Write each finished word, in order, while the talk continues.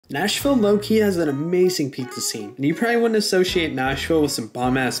Nashville low-key has an amazing pizza scene, and you probably wouldn't associate Nashville with some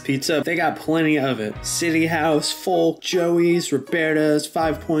bomb-ass pizza. They got plenty of it. City House, Folk, Joey's, Roberta's,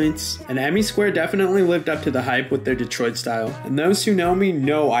 5 Points, and Emmy Square definitely lived up to the hype with their Detroit style. And those who know me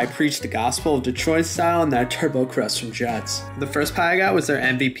know I preach the gospel of Detroit style and that turbo crust from Jets. The first pie I got was their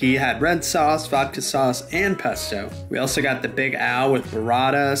MVP, had red sauce, vodka sauce, and pesto. We also got the Big Al with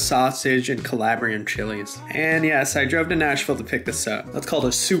burrata, sausage, and Calabrian chilies. And yes, I drove to Nashville to pick this up. That's called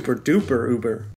a super duper Uber.